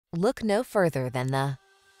Look no further than the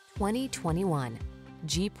 2021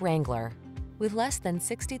 Jeep Wrangler. With less than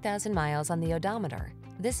 60,000 miles on the odometer,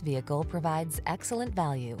 this vehicle provides excellent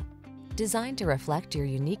value. Designed to reflect your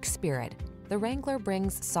unique spirit, the Wrangler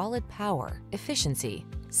brings solid power, efficiency,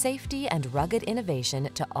 safety, and rugged innovation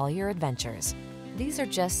to all your adventures. These are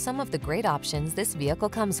just some of the great options this vehicle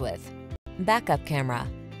comes with: backup camera,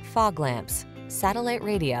 fog lamps, satellite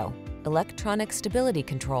radio, electronic stability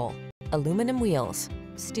control, aluminum wheels,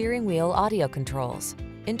 steering wheel audio controls,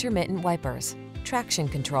 intermittent wipers, traction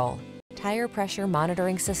control, tire pressure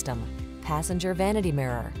monitoring system, passenger vanity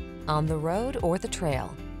mirror. On the road or the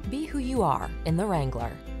trail, be who you are in the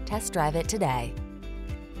Wrangler. Test drive it today.